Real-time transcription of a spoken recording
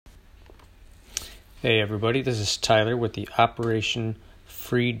Hey everybody, this is Tyler with the Operation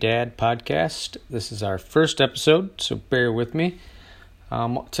Free Dad podcast. This is our first episode, so bear with me.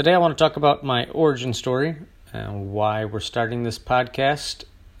 Today I want to talk about my origin story and why we're starting this podcast.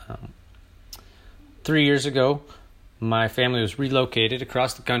 3 years ago, my family was relocated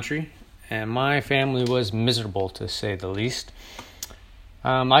across the country, and my family was miserable, to say the least.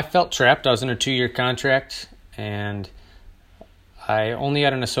 I felt trapped. I was in a 2-year contract, and I only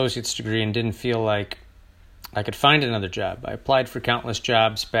had an associate's degree and didn't feel like I could find another job. I applied for countless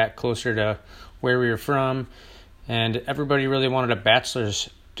jobs back closer to where we were from, and everybody really wanted a bachelor's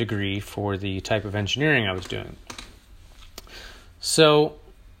degree for the type of engineering I was doing. So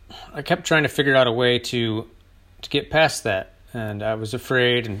I kept trying to figure out a way to get past that, and I was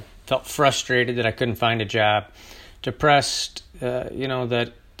afraid and felt frustrated that I couldn't find a job, depressed,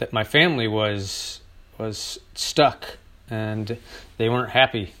 that my family was stuck and they weren't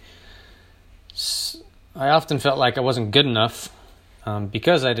happy. I often felt like I wasn't good enough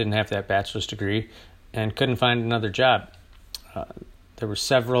because I didn't have that bachelor's degree and couldn't find another job. There were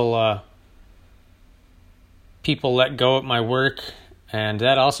several people let go at my work, and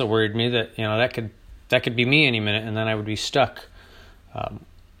that also worried me that that could be me any minute, and then I would be stuck. I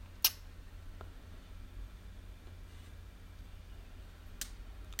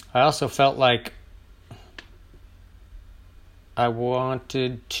also felt like I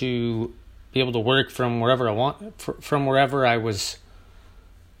wanted to be able to work from wherever I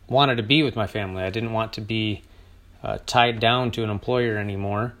wanted to be with my family. I didn't want to be tied down to an employer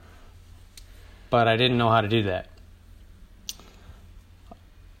anymore, but I didn't know how to do that.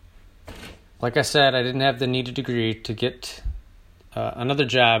 Like I said, I didn't have the needed degree to get another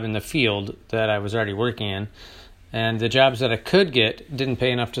job in the field that I was already working in, and the jobs that I could get didn't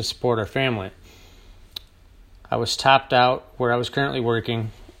pay enough to support our family. I was topped out where I was currently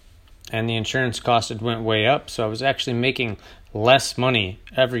working, and the insurance cost had went way up, so I was actually making less money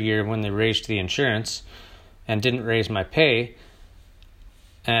every year when they raised the insurance and didn't raise my pay,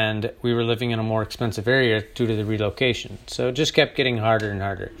 and we were living in a more expensive area due to the relocation. So it just kept getting harder and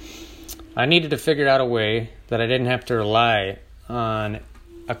harder. I needed to figure out a way that I didn't have to rely on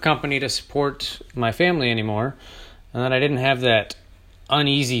a company to support my family anymore, and that I didn't have that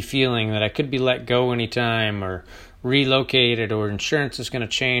uneasy feeling that I could be let go anytime or relocated, or insurance is going to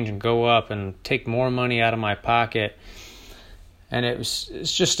change and go up and take more money out of my pocket. And it's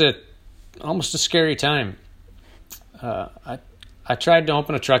just almost a scary time. I tried to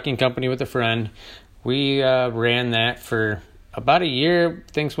open a trucking company with a friend. We ran that for about a year.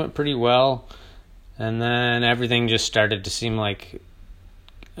 Things went pretty well, and then everything just started to seem like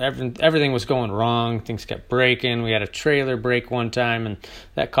everything was going wrong. Things kept breaking. We had a trailer break one time, and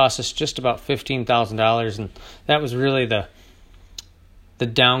that cost us just about $15,000, and that was really the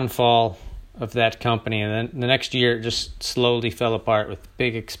downfall of that company. And then the next year it just slowly fell apart with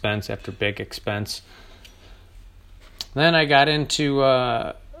big expense after big expense. Then I got into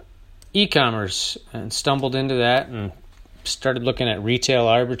e-commerce and stumbled into that and started looking at retail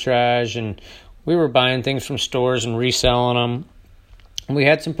arbitrage, and we were buying things from stores and reselling them. We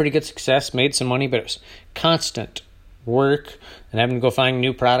had some pretty good success, made some money, but it was constant work and having to go find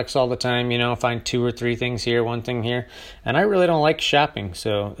new products all the time, find 2 or 3 things here, 1 thing here. And I really don't like shopping,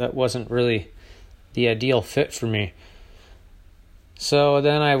 so that wasn't really the ideal fit for me. So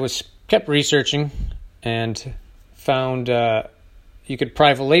then I kept researching and found you could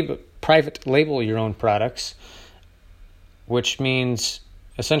private label your own products, which means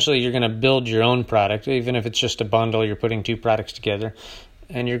essentially you're going to build your own product, even if it's just a bundle. You're putting 2 products together,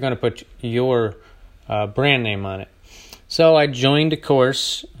 and you're going to put your brand name on it. So I joined a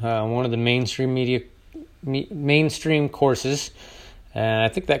course, one of the mainstream courses, and I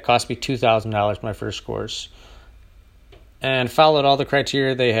think that cost me $2,000 my first course, and followed all the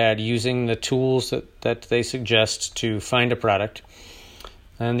criteria they had using the tools that they suggest to find a product.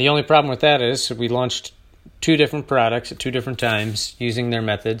 And the only problem with that is we launched 2 different products at 2 different times using their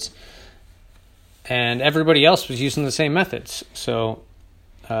methods, and everybody else was using the same methods. So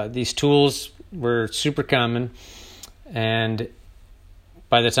these tools were super common, and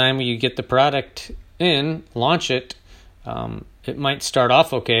by the time you get the product in, launch it, it might start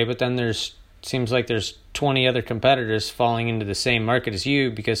off okay, but then seems like there's 20 other competitors falling into the same market as you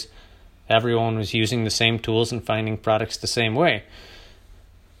because everyone was using the same tools and finding products the same way.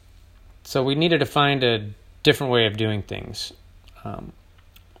 So we needed to find a different way of doing things.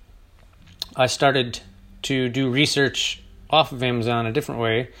 I started to do research off of Amazon a different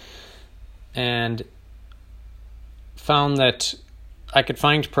way and found that I could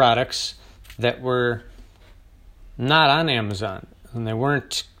find products that were not on Amazon, and they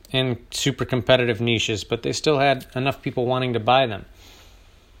weren't in super competitive niches, but they still had enough people wanting to buy them.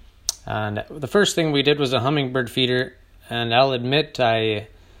 And the first thing we did was a hummingbird feeder, and I'll admit I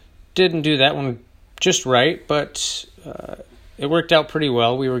didn't do that one just right, but it worked out pretty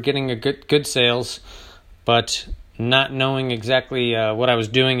well. We were getting a good sales, but not knowing exactly what I was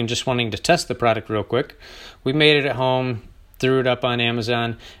doing and just wanting to test the product real quick, we made it at home, threw it up on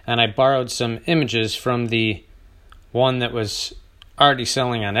Amazon, and I borrowed some images from the one that was already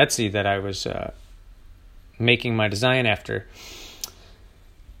selling on Etsy that I was making my design after.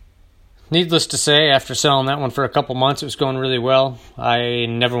 Needless to say, after selling that one for a couple months, it was going really well. I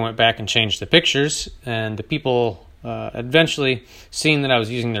never went back and changed the pictures, and the people eventually seen that I was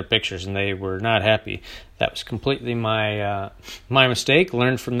using their pictures, and they were not happy. That was completely my mistake.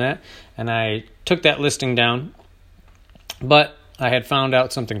 Learned from that, and I took that listing down. But I had found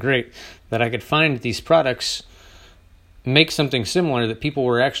out something great, that I could find these products, make something similar that people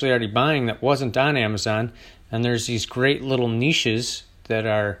were actually already buying that wasn't on Amazon, and there's these great little niches that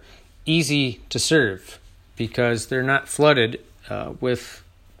are easy to serve because they're not flooded with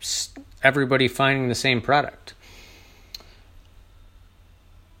everybody finding the same product.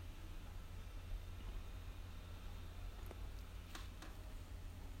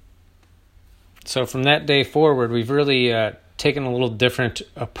 So from that day forward, we've really taken a little different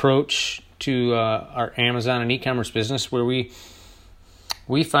approach to our Amazon and e-commerce business, where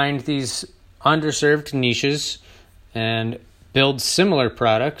we find these underserved niches and build similar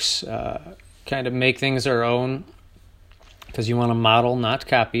products, kind of make things our own, because you want to model, not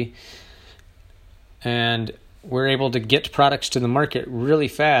copy. And we're able to get products to the market really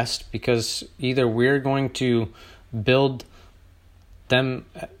fast because either we're going to build them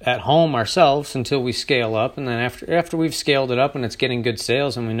at home ourselves until we scale up, and then after we've scaled it up and it's getting good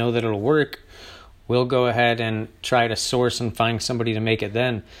sales and we know that it'll work, we'll go ahead and try to source and find somebody to make it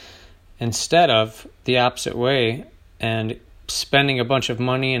then, instead of the opposite way and spending a bunch of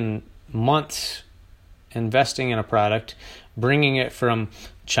money and months investing in a product, bringing it from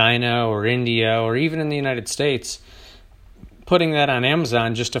China or India or even in the United States, putting that on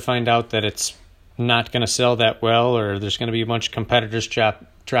Amazon just to find out that it's not going to sell that well, or there's going to be a bunch of competitors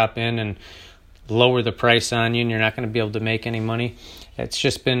drop in and lower the price on you and you're not going to be able to make any money. It's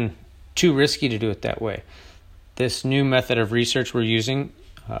just been too risky to do it that way. This new method of research we're using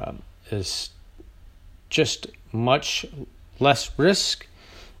is just much less risk,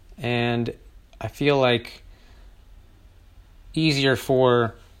 and I feel like easier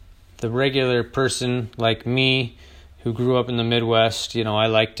for the regular person like me who grew up in the Midwest. You know, I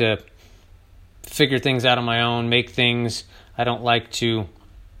like to figure things out on my own, make things. I want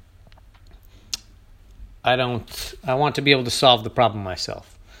to be able to solve the problem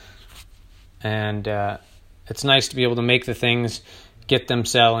myself. And it's nice to be able to make the things, get them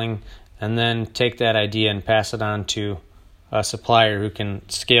selling, and then take that idea and pass it on to a supplier who can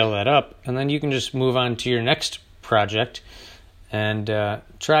scale that up. And then you can just move on to your next project and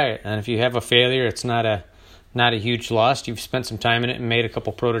try it. And if you have a failure, it's not a huge loss. You've spent some time in it and made a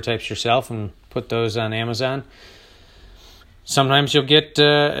couple prototypes yourself and put those on Amazon. Sometimes you'll get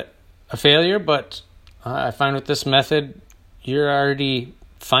a failure, but I find with this method, you're already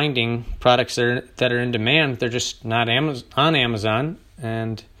finding products that are in demand. They're just not on Amazon,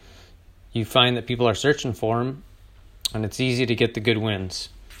 and you find that people are searching for them, and it's easy to get the good wins.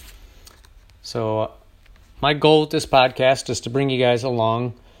 So my goal with this podcast is to bring you guys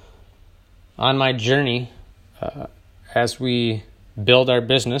along on my journey as we build our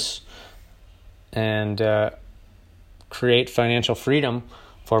business and create financial freedom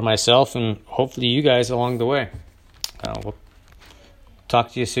for myself and hopefully you guys along the way. We'll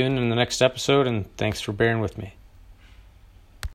talk to you soon in the next episode, and thanks for bearing with me.